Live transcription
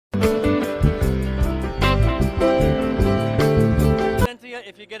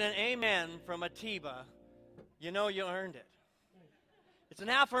you get an amen from a Tiba, you know you earned it. It's an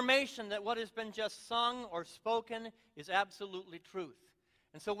affirmation that what has been just sung or spoken is absolutely truth.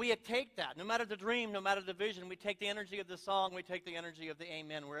 And so we take that. No matter the dream, no matter the vision, we take the energy of the song, we take the energy of the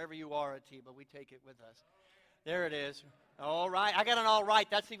amen. Wherever you are, Atiba, we take it with us. There it is. All right. I got an all right.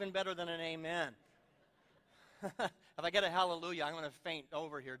 That's even better than an amen. If I get a hallelujah, I'm going to faint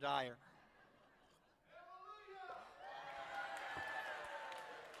over here, dire.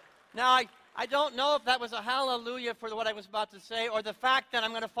 Now, I don't know if that was a hallelujah for what I was about to say or the fact that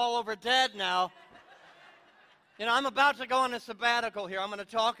I'm going to fall over dead now. You know, I'm about to go on a sabbatical here. I'm going to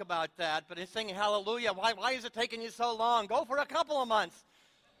talk about that. But it's saying hallelujah. Why is it taking you so long? Go for a couple of months.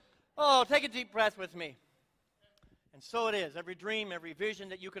 Oh, take a deep breath with me. And so it is. Every dream, every vision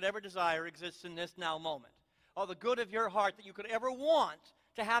that you could ever desire exists in this now moment. All the good of your heart that you could ever want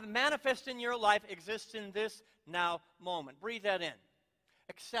to have manifest in your life exists in this now moment. Breathe that in.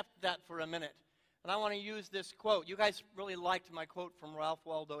 Accept that for a minute. And I want to use this quote. You guys really liked my quote from Ralph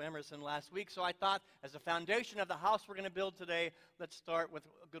Waldo Emerson last week, so I thought as a foundation of the house we're going to build today, let's start with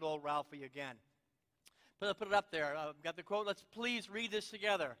good old Ralphie again. Put it up there. I've got the quote. Let's please read this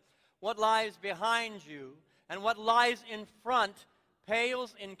together. What lies behind you and what lies in front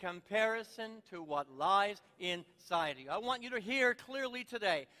pales in comparison to what lies inside you. I want you to hear clearly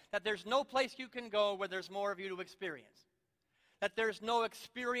today that there's no place you can go where there's more of you to experience. That there's no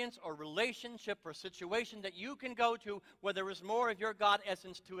experience or relationship or situation that you can go to where there is more of your God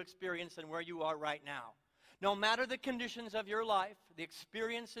essence to experience than where you are right now. No matter the conditions of your life, the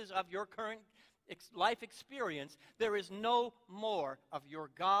experiences of your current life experience, there is no more of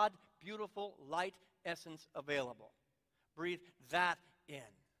your God, beautiful light essence available. Breathe that in.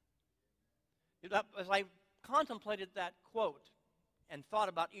 As I contemplated that quote and thought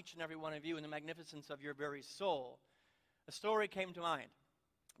about each and every one of you in the magnificence of your very soul, a story came to mind.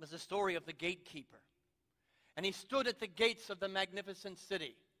 It was the story of the gatekeeper. And he stood at the gates of the magnificent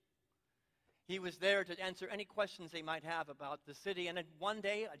city. He was there to answer any questions they might have about the city. And then one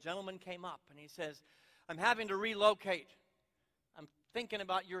day, a gentleman came up and he says, I'm having to relocate. I'm thinking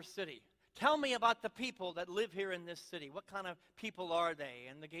about your city. Tell me about the people that live here in this city. What kind of people are they?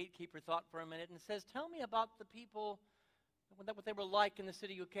 And the gatekeeper thought for a minute and says, tell me about the people, what they were like in the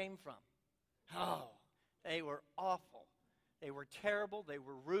city you came from. Oh, they were awful. They were terrible. They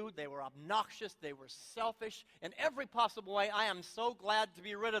were rude. They were obnoxious. They were selfish. In every possible way, I am so glad to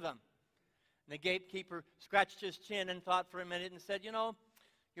be rid of them. And the gatekeeper scratched his chin and thought for a minute and said, you know,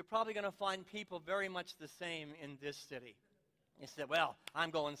 you're probably going to find people very much the same in this city. He said, well, I'm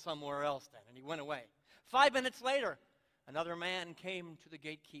going somewhere else then. And he went away. 5 minutes later, another man came to the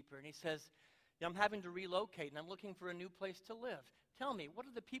gatekeeper and he says, I'm having to relocate and I'm looking for a new place to live. Tell me, what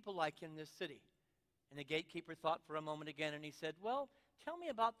are the people like in this city? And the gatekeeper thought for a moment again and he said, well, tell me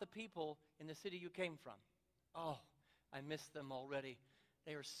about the people in the city you came from. Oh, I miss them already.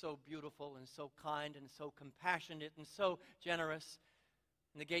 They are so beautiful and so kind and so compassionate and so generous.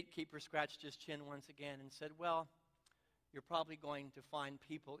 And the gatekeeper scratched his chin once again and said, well, you're probably going to find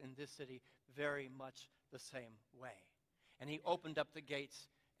people in this city very much the same way. And he opened up the gates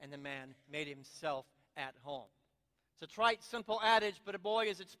and the man made himself at home. It's a trite, simple adage, but boy,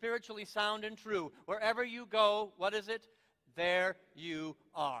 is it spiritually sound and true. Wherever you go, what is it? There you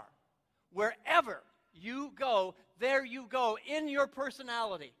are. Wherever you go, there you go in your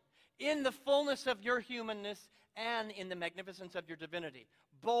personality, in the fullness of your humanness, and in the magnificence of your divinity.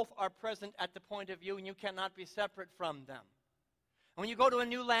 Both are present at the point of view, and you cannot be separate from them. And when you go to a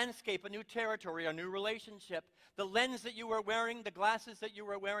new landscape, a new territory, a new relationship, the lens that you are wearing, the glasses that you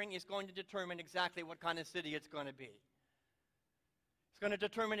are wearing is going to determine exactly what kind of city it's going to be. It's going to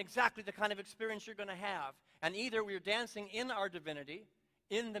determine exactly the kind of experience you're going to have. And either we're dancing in our divinity,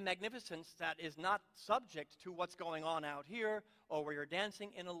 in the magnificence that is not subject to what's going on out here, or we are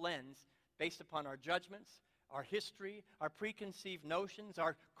dancing in a lens based upon our judgments, our history, our preconceived notions,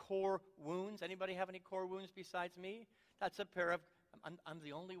 our core wounds. Anybody have any core wounds besides me? That's a pair of, I'm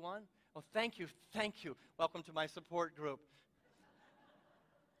the only one? Oh, thank you, thank you. Welcome to my support group.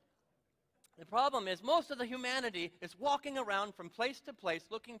 The problem is most of the humanity is walking around from place to place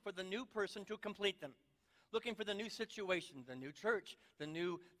looking for the new person to complete them. Looking for the new situation, the new church, the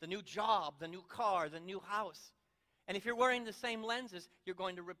new job, the new car, the new house. And if you're wearing the same lenses, you're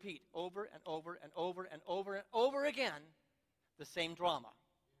going to repeat over and over and over and over and over again the same drama.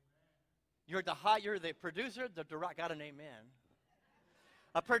 You're the producer, the director. Got an amen.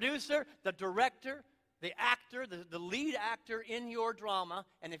 A producer, the director, the actor, the lead actor in your drama.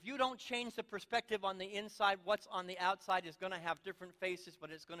 And if you don't change the perspective on the inside, what's on the outside is going to have different faces,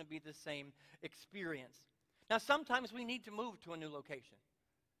 but it's going to be the same experience. Now, sometimes we need to move to a new location.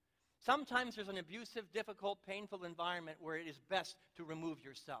 Sometimes there's an abusive, difficult, painful environment where it is best to remove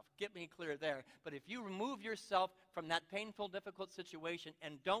yourself. Get me clear there. But if you remove yourself from that painful, difficult situation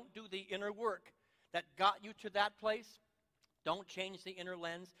and don't do the inner work that got you to that place, don't change the inner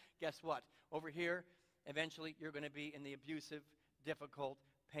lens, guess what? Over here, eventually you're going to be in the abusive, difficult,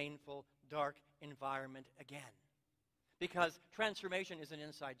 painful, dark environment again. Because transformation is an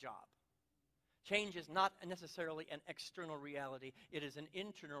inside job. Change is not necessarily an external reality. It is an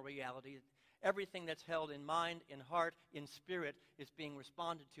internal reality. Everything that's held in mind, in heart, in spirit is being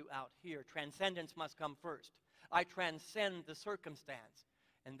responded to out here. Transcendence must come first. I transcend the circumstance.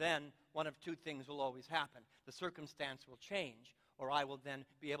 And then one of two things will always happen. The circumstance will change, or I will then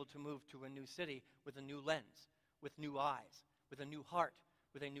be able to move to a new city with a new lens, with new eyes, with a new heart,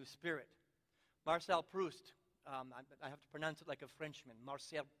 with a new spirit. Marcel Proust, I have to pronounce it like a Frenchman,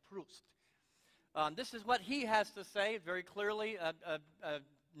 Marcel Proust. This is what he has to say very clearly, a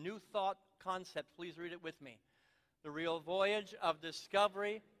new thought concept. Please read it with me. The real voyage of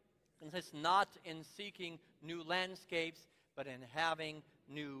discovery consists not in seeking new landscapes, but in having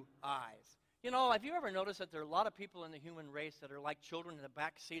new eyes. You know, have you ever noticed that there are a lot of people in the human race that are like children in the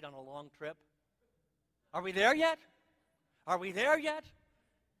back seat on a long trip? Are we there yet? Are we there yet?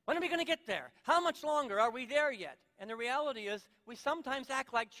 When are we going to get there? How much longer? Are we there yet? And the reality is, we sometimes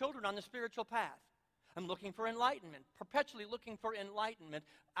act like children on the spiritual path. I'm looking for enlightenment, perpetually looking for enlightenment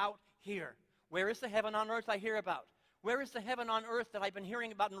out here. Where is the heaven on earth I hear about? Where is the heaven on earth that I've been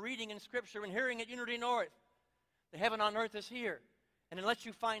hearing about and reading in Scripture and hearing at Unity North? The heaven on earth is here. And unless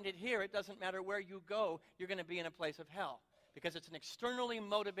you find it here, it doesn't matter where you go, you're going to be in a place of hell. Because it's an externally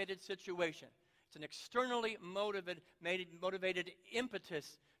motivated situation. It's an externally motivated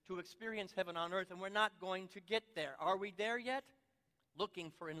impetus to experience heaven on earth, and we're not going to get there. Are we there yet?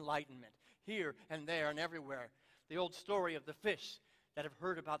 Looking for enlightenment here and there and everywhere. The old story of the fish that have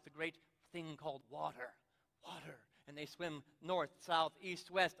heard about the great thing called water. Water. And they swim north, south,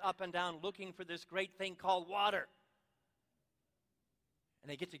 east, west, up and down looking for this great thing called water.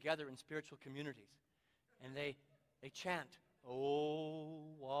 And they get together in spiritual communities. And they chant, "Oh,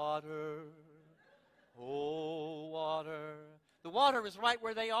 water, oh, water." The water is right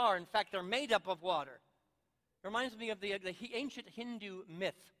where they are. In fact, they're made up of water. It reminds me of the ancient Hindu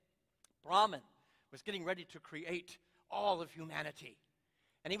myth. Brahman was getting ready to create all of humanity.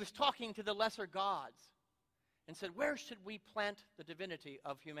 And he was talking to the lesser gods and said, where should we plant the divinity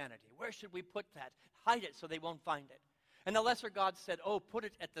of humanity? Where should we put that? Hide it so they won't find it. And the lesser gods said, oh, put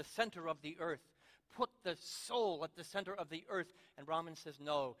it at the center of the earth. Put the soul at the center of the earth. And Brahman says,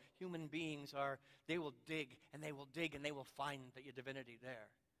 no, human beings they will dig, and they will dig, and they will find the divinity there.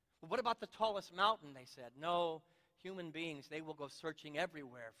 Well, what about the tallest mountain, they said? No, human beings, they will go searching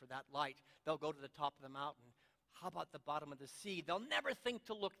everywhere for that light. They'll go to the top of the mountain. How about the bottom of the sea? They'll never think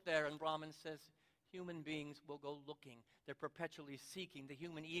to look there. And Brahman says, human beings will go looking. They're perpetually seeking. The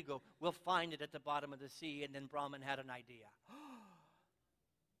human ego will find it at the bottom of the sea. And then Brahman had an idea.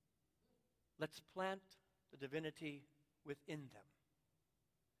 Let's plant the divinity within them.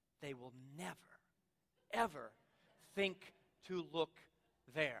 They will never, ever think to look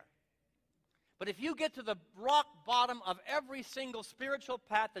there. But if you get to the rock bottom of every single spiritual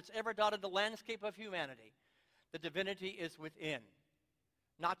path that's ever dotted the landscape of humanity, the divinity is within.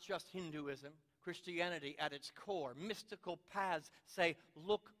 Not just Hinduism, Christianity at its core. Mystical paths say,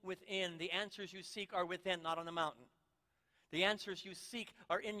 look within. The answers you seek are within, not on the mountain. The answers you seek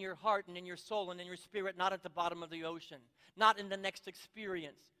are in your heart and in your soul and in your spirit, not at the bottom of the ocean, not in the next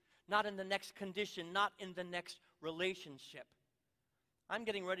experience, not in the next condition, not in the next relationship. I'm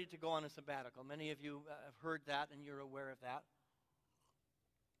getting ready to go on a sabbatical. Many of you have heard that and you're aware of that.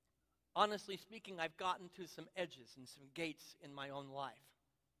 Honestly speaking, I've gotten to some edges and some gates in my own life.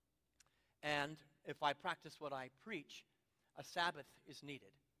 And if I practice what I preach, a Sabbath is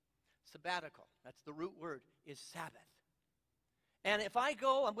needed. Sabbatical, that's the root word, is Sabbath. And if I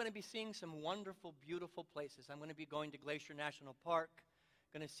go, I'm going to be seeing some wonderful, beautiful places. I'm going to be going to Glacier National Park,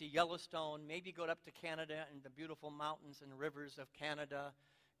 going to see Yellowstone, maybe go up to Canada and the beautiful mountains and rivers of Canada,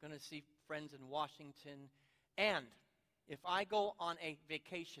 going to see friends in Washington. And if I go on a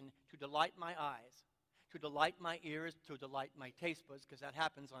vacation to delight my eyes, to delight my ears, to delight my taste buds, because that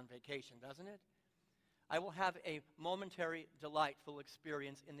happens on vacation, doesn't it? I will have a momentary, delightful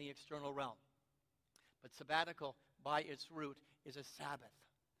experience in the external realm. But sabbatical, by its root, is a Sabbath.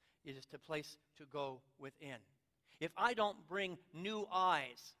 It is the place to go within. If I don't bring new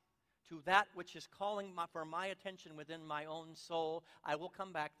eyes to that which is calling for my attention within my own soul, I will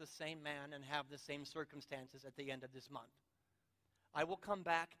come back the same man and have the same circumstances at the end of this month. I will come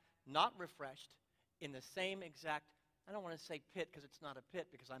back not refreshed, in the same exact I don't want to say pit because it's not a pit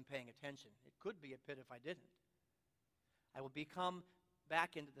because I'm paying attention. It could be a pit if I didn't. I will become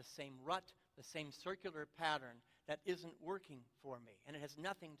back into the same rut, the same circular pattern that isn't working for me. And it has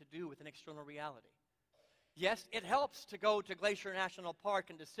nothing to do with an external reality. Yes, it helps to go to Glacier National Park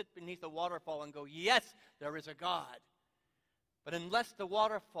and to sit beneath a waterfall and go, yes, there is a God. But unless the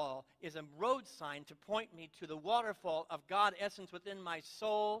waterfall is a road sign to point me to the waterfall of God essence within my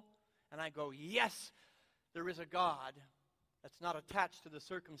soul, and I go, yes, there is a God that's not attached to the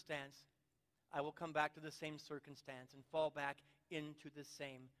circumstance, I will come back to the same circumstance and fall back into the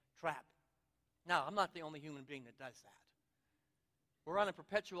same trap. Now, I'm not the only human being that does that. We're on a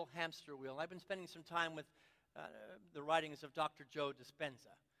perpetual hamster wheel. I've been spending some time with the writings of Dr. Joe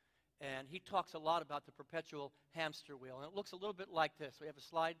Dispenza. And he talks a lot about the perpetual hamster wheel. And it looks a little bit like this. We have a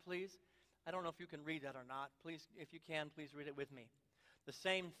slide, please. I don't know if you can read that or not. Please, if you can, please read it with me. The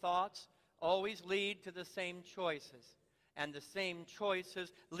same thoughts always lead to the same choices. And the same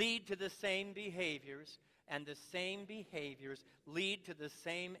choices lead to the same behaviors. And the same behaviors lead to the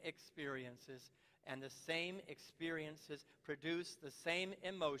same experiences. And the same experiences produce the same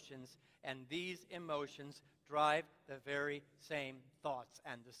emotions. And these emotions drive the very same thoughts.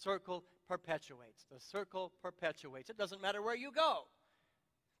 And the circle perpetuates. The circle perpetuates. It doesn't matter where you go.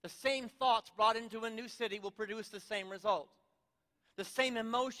 The same thoughts brought into a new city will produce the same result. The same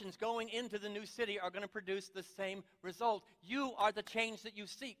emotions going into the new city are going to produce the same result. You are the change that you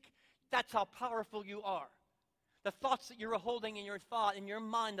seek. That's how powerful you are. The thoughts that you're holding in your thought, in your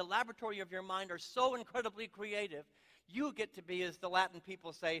mind, the laboratory of your mind, are so incredibly creative. You get to be, as the Latin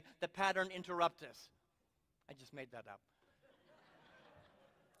people say, the pattern interruptus. I just made that up.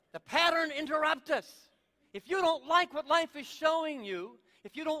 The pattern interruptus. If you don't like what life is showing you,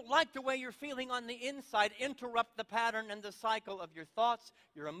 if you don't like the way you're feeling on the inside, interrupt the pattern and the cycle of your thoughts,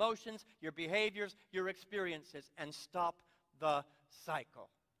 your emotions, your behaviors, your experiences, and stop the cycle.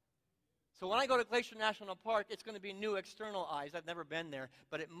 So when I go to Glacier National Park, it's going to be new external eyes. I've never been there,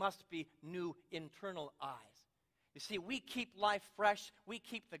 but it must be new internal eyes. You see, we keep life fresh. We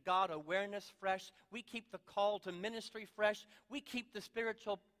keep the God awareness fresh. We keep the call to ministry fresh. We keep the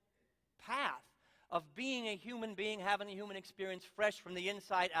spiritual path of being a human being, having a human experience fresh from the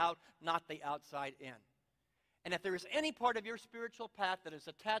inside out, not the outside in. And if there is any part of your spiritual path that is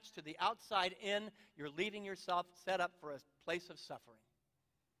attached to the outside in, you're leaving yourself set up for a place of suffering.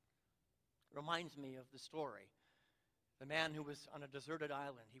 It reminds me of the story. The man who was on a deserted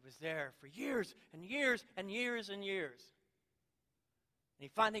island. He was there for years and years and years and years. And he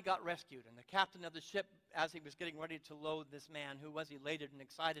finally got rescued. And the captain of the ship, as he was getting ready to load this man, who was elated and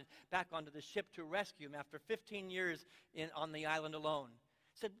excited, back onto the ship to rescue him after 15 years on the island alone,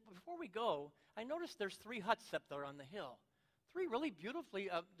 said, before we go, I noticed there's 3 huts up there on the hill. 3 really beautifully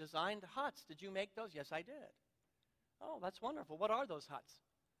designed huts. Did you make those? Yes, I did. Oh, that's wonderful. What are those huts?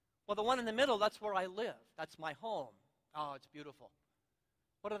 Well, the one in the middle, that's where I live. That's my home. Oh, it's beautiful.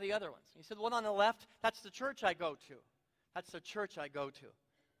 What are the other ones? He said, the one on the left, that's the church I go to. That's the church I go to.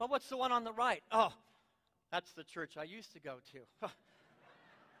 Well, what's the one on the right? Oh, that's the church I used to go to.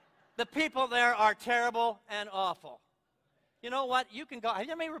 The people there are terrible and awful. You know what? You can go. Have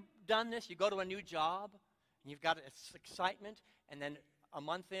you ever done this? You go to a new job, and you've got this excitement, and then a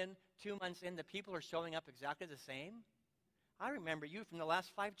month in, 2 months in, the people are showing up exactly the same. I remember you from the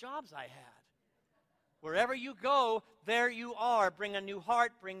last 5 jobs I had. Wherever you go, there you are. Bring a new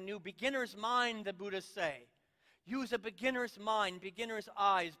heart, bring new beginner's mind, the Buddhists say. Use a beginner's mind, beginner's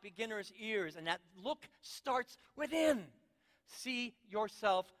eyes, beginner's ears, and that look starts within. See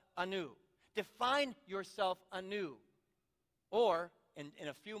yourself anew. Define yourself anew. Or, in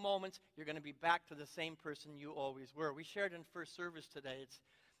a few moments, you're going to be back to the same person you always were. We shared in first service today, it's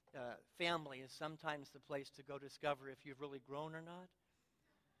family is sometimes the place to go discover if you've really grown or not.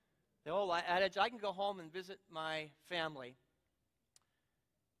 The old adage, I can go home and visit my family,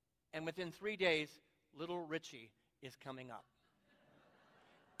 and within 3 days, little Richie is coming up.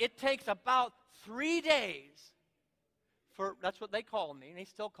 It takes about 3 days for, that's what they call me, and they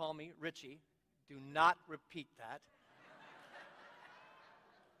still call me Richie. Do not repeat that.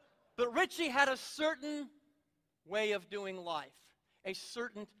 But Richie had a certain way of doing life, a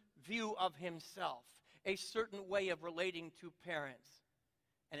certain view of himself, a certain way of relating to parents.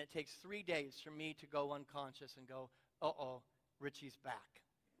 And it takes 3 days for me to go unconscious and go, uh-oh, Richie's back.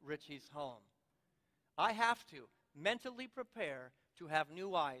 Richie's home. I have to mentally prepare to have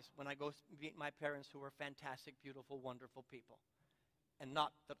new eyes when I go meet my parents, who are fantastic, beautiful, wonderful people. And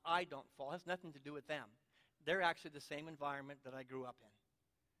not that I don't fall. It has nothing to do with them. They're actually the same environment that I grew up in.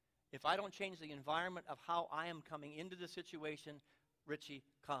 If I don't change the environment of how I am coming into the situation, Richie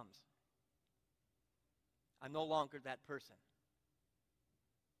comes. I'm no longer that person.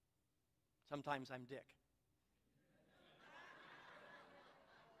 Sometimes I'm Dick.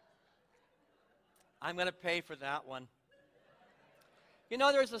 I'm going to pay for that one. You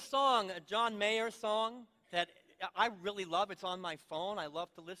know, there's a song, a John Mayer song, that I really love. It's on my phone. I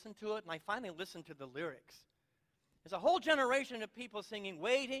love to listen to it, and I finally listened to the lyrics. There's a whole generation of people singing,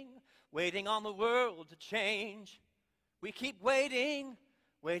 waiting, waiting on the world to change. We keep waiting,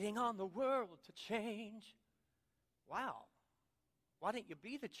 waiting on the world to change. Wow. Why don't you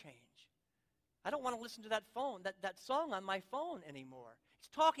be the change? I don't want to listen to that song on my phone anymore. It's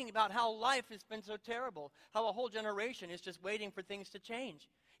talking about how life has been so terrible, how a whole generation is just waiting for things to change.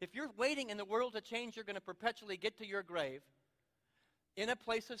 If you're waiting in the world to change, you're going to perpetually get to your grave in a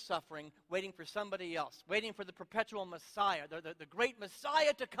place of suffering, waiting for somebody else, waiting for the perpetual Messiah, the great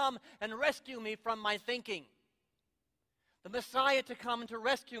Messiah to come and rescue me from my thinking. The Messiah to come and to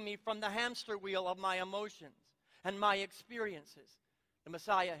rescue me from the hamster wheel of my emotions and my experiences. The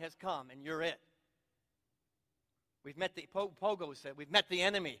Messiah has come, and you're it. We've met the, Pogo said, we've met the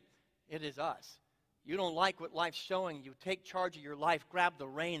enemy. It is us. You don't like what life's showing you. Take charge of your life, grab the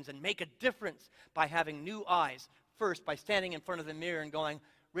reins, and make a difference by having new eyes. First, by standing in front of the mirror and going,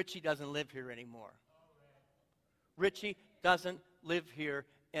 Richie doesn't live here anymore. Richie doesn't live here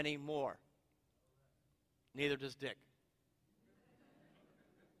anymore. Neither does Dick.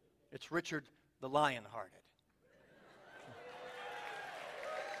 It's Richard the Lion-Hearted.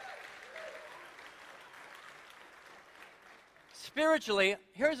 Spiritually,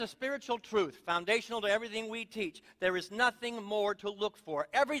 here's a spiritual truth, foundational to everything we teach. There is nothing more to look for.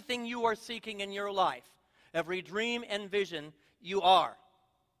 Everything you are seeking in your life, every dream and vision, you are.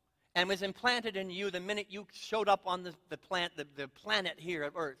 And was implanted in you the minute you showed up on the planet here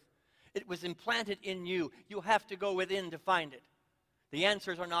at Earth. It was implanted in you. You have to go within to find it. The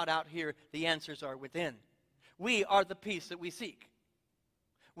answers are not out here. The answers are within. We are the peace that we seek.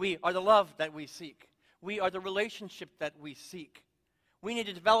 We are the love that we seek. We are the relationship that we seek. We need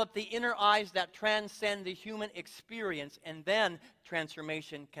to develop the inner eyes that transcend the human experience, and then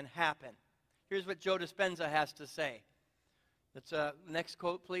transformation can happen. Here's what Joe Dispenza has to say. Let's, next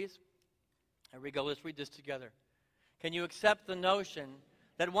quote, please. There we go. Let's read this together. Can you accept the notion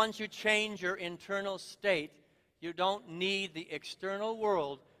that once you change your internal state, you don't need the external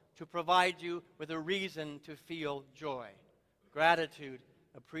world to provide you with a reason to feel joy, gratitude,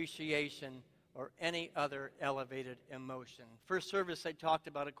 appreciation, or any other elevated emotion? First service, I talked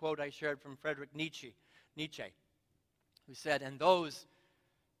about a quote I shared from Friedrich Nietzsche, who said, and those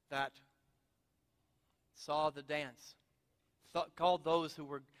that saw the dance called those who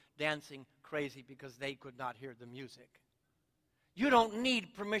were dancing crazy because they could not hear the music. You don't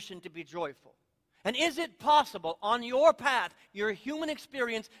need permission to be joyful. And is it possible on your path, your human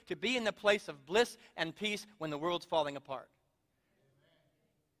experience, to be in the place of bliss and peace when the world's falling apart?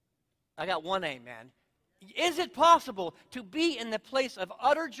 I got one amen. Is it possible to be in the place of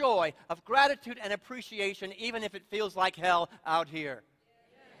utter joy, of gratitude and appreciation, even if it feels like hell out here?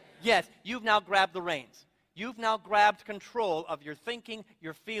 Yes, you've now grabbed the reins. You've now grabbed control of your thinking,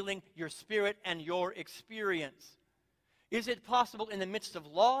 your feeling, your spirit, and your experience. Is it possible in the midst of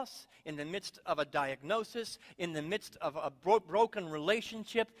loss, in the midst of a diagnosis, in the midst of a broken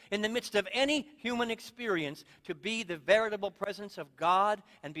relationship, in the midst of any human experience, to be the veritable presence of God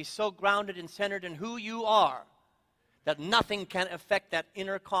and be so grounded and centered in who you are that nothing can affect that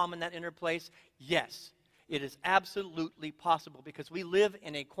inner calm and that inner place? Yes, it is absolutely possible, because we live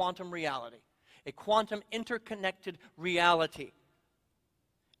in a quantum reality, a quantum interconnected reality.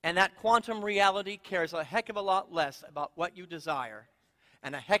 And that quantum reality cares a heck of a lot less about what you desire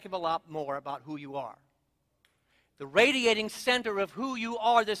and a heck of a lot more about who you are. The radiating center of who you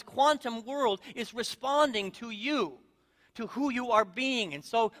are, this quantum world, is responding to you, to who you are being. And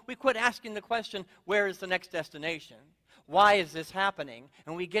so we quit asking the question, where is the next destination? Why is this happening?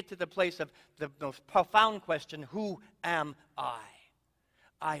 And we get to the place of the most profound question, who am I?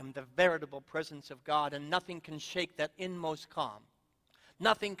 I am the veritable presence of God, and nothing can shake that inmost calm.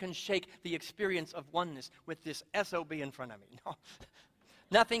 Nothing can shake the experience of oneness with this SOB in front of me. No.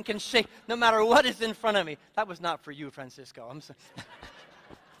 Nothing can shake, no matter what is in front of me. That was not for you, Francisco. I'm sorry.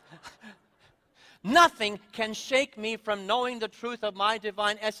 Nothing can shake me from knowing the truth of my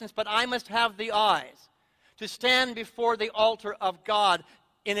divine essence, but I must have the eyes to stand before the altar of God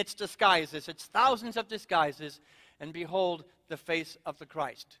in its disguises, its thousands of disguises, and behold the face of the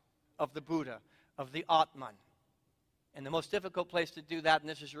Christ, of the Buddha, of the Atman. And the most difficult place to do that, and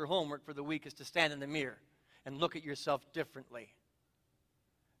this is your homework for the week, is to stand in the mirror and look at yourself differently.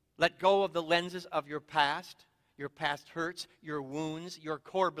 Let go of the lenses of your past, your past hurts, your wounds, your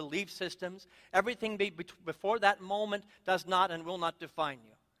core belief systems. Everything before that moment does not and will not define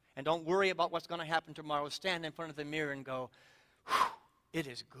you. And don't worry about what's going to happen tomorrow. Stand in front of the mirror and go, it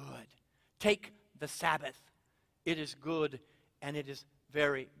is good. Take the Sabbath. It is good, and it is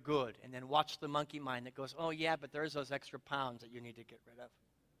very good. And then watch the monkey mind that goes, oh yeah, but there's those extra pounds that you need to get rid of.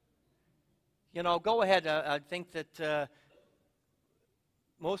 You know, go ahead. I think that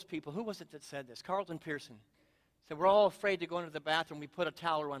most people, who was it that said this? Carlton Pearson said, we're all afraid to go into the bathroom. We put a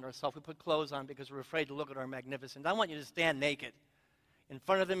towel around ourselves. We put clothes on because we're afraid to look at our magnificence. I want you to stand naked in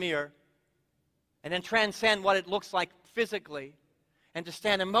front of the mirror and then transcend what it looks like physically and to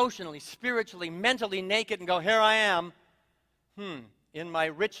stand emotionally, spiritually, mentally naked and go, here I am, in my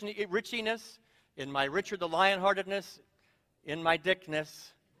richiness, in my Richard the Lionheartedness, in my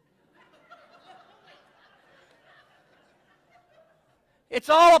dickness. It's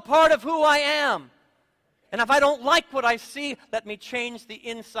all a part of who I am. And if I don't like what I see, let me change the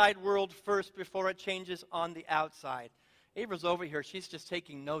inside world first before it changes on the outside. Ava's over here. She's just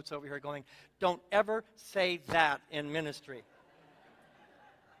taking notes over here going, don't ever say that in ministry.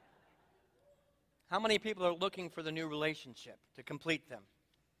 How many people are looking for the new relationship to complete them?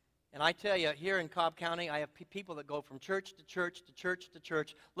 And I tell you, here in Cobb County, I have people that go from church to church to church to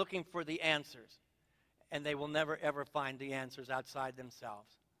church looking for the answers. And they will never, ever find the answers outside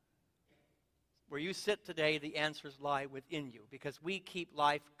themselves. Where you sit today, the answers lie within you, because we keep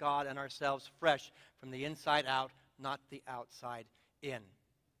life, God, and ourselves fresh from the inside out, not the outside in.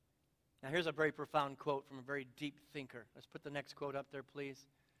 Now, here's a very profound quote from a very deep thinker. Let's put the next quote up there, please.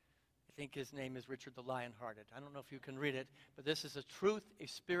 I think his name is Richard the Lionhearted. I don't know if you can read it, but this is a truth, a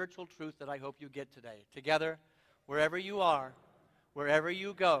spiritual truth that I hope you get today. Together, wherever you are, wherever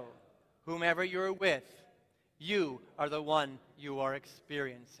you go, whomever you're with, you are the one you are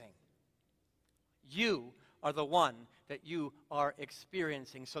experiencing. You are the one that you are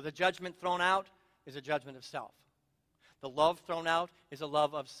experiencing. So the judgment thrown out is a judgment of self. The love thrown out is a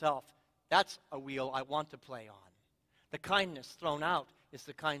love of self. That's a wheel I want to play on. The kindness thrown out is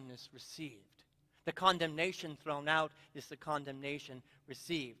the kindness received. The condemnation thrown out is the condemnation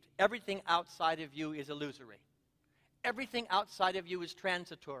received. Everything outside of you is illusory. Everything outside of you is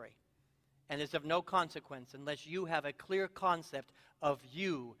transitory and is of no consequence unless you have a clear concept of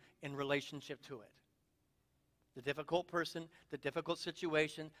you in relationship to it. The difficult person, the difficult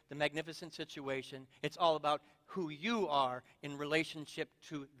situation, the magnificent situation, it's all about who you are in relationship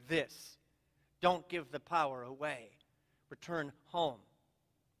to this. Don't give the power away. Return home.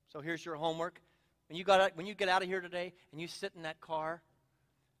 So here's your homework. When you get out of here today and you sit in that car,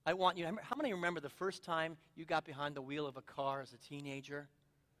 I want you, how many remember the first time you got behind the wheel of a car as a teenager?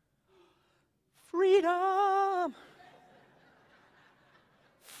 Freedom!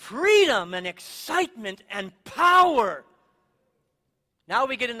 Freedom and excitement and power. Now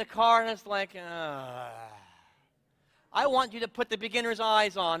we get in the car and it's like, I want you to put the beginner's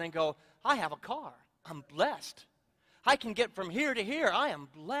eyes on and go, I have a car. I'm blessed. I can get from here to here. I am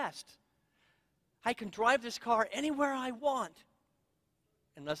blessed. I can drive this car anywhere I want.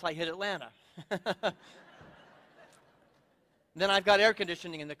 Unless I hit Atlanta. Then I've got air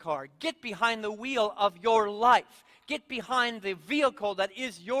conditioning in the car. Get behind the wheel of your life. Get behind the vehicle that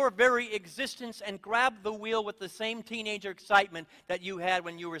is your very existence and grab the wheel with the same teenager excitement that you had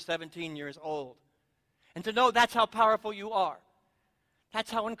when you were 17 years old. And to know that's how powerful you are.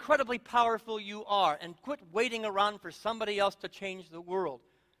 That's how incredibly powerful you are. And quit waiting around for somebody else to change the world.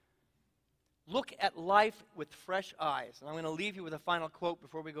 Look at life with fresh eyes. And I'm going to leave you with a final quote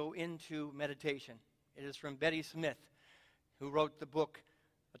before we go into meditation. It is from Betty Smith, who wrote the book,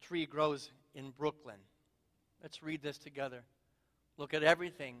 A Tree Grows in Brooklyn. Let's read this together. Look at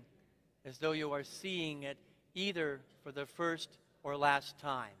everything as though you are seeing it either for the first or last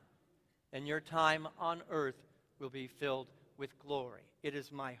time. And your time on earth will be filled with glory. It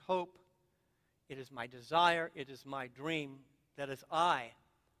is my hope, it is my desire, it is my dream that as I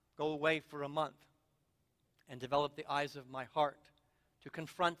go away for a month and develop the eyes of my heart to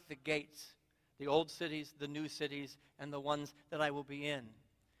confront the gates, the old cities, the new cities, and the ones that I will be in,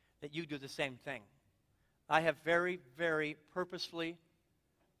 that you do the same thing. I have very, very purposefully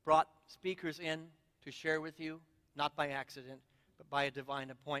brought speakers in to share with you, not by accident, but by a divine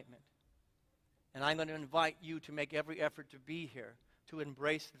appointment. And I'm going to invite you to make every effort to be here, to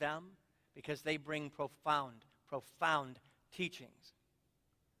embrace them, because they bring profound, profound teachings.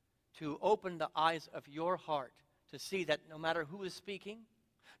 To open the eyes of your heart to see that no matter who is speaking,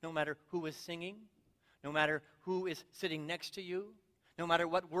 no matter who is singing, no matter who is sitting next to you, no matter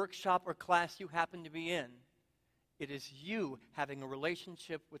what workshop or class you happen to be in, It is you having a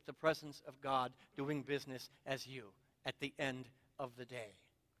relationship with the presence of God, doing business as you at the end of the day.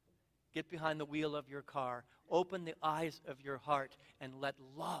 Get behind the wheel of your car, open the eyes of your heart, and let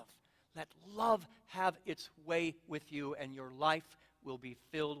love have its way with you, and your life will be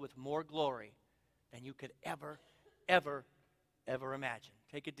filled with more glory than you could ever imagine.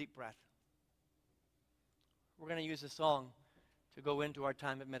 Take a deep breath. We're going to use a song to go into our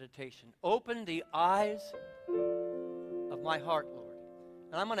time of meditation. Open the eyes of my heart, Lord.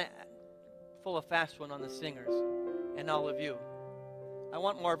 And I'm going to pull a fast one on the singers and all of you. I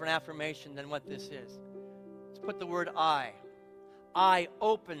want more of an affirmation than what this is. Let's put the word I. I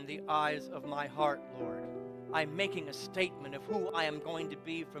open the eyes of my heart, Lord. I'm making a statement of who I am going to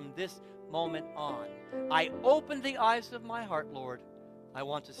be from this moment on. I open the eyes of my heart, Lord. I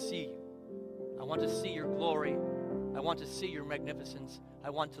want to see you. I want to see your glory. I want to see your magnificence. I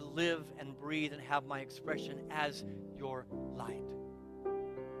want to live and breathe and have my expression as your light.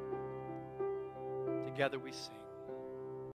 Together we sing.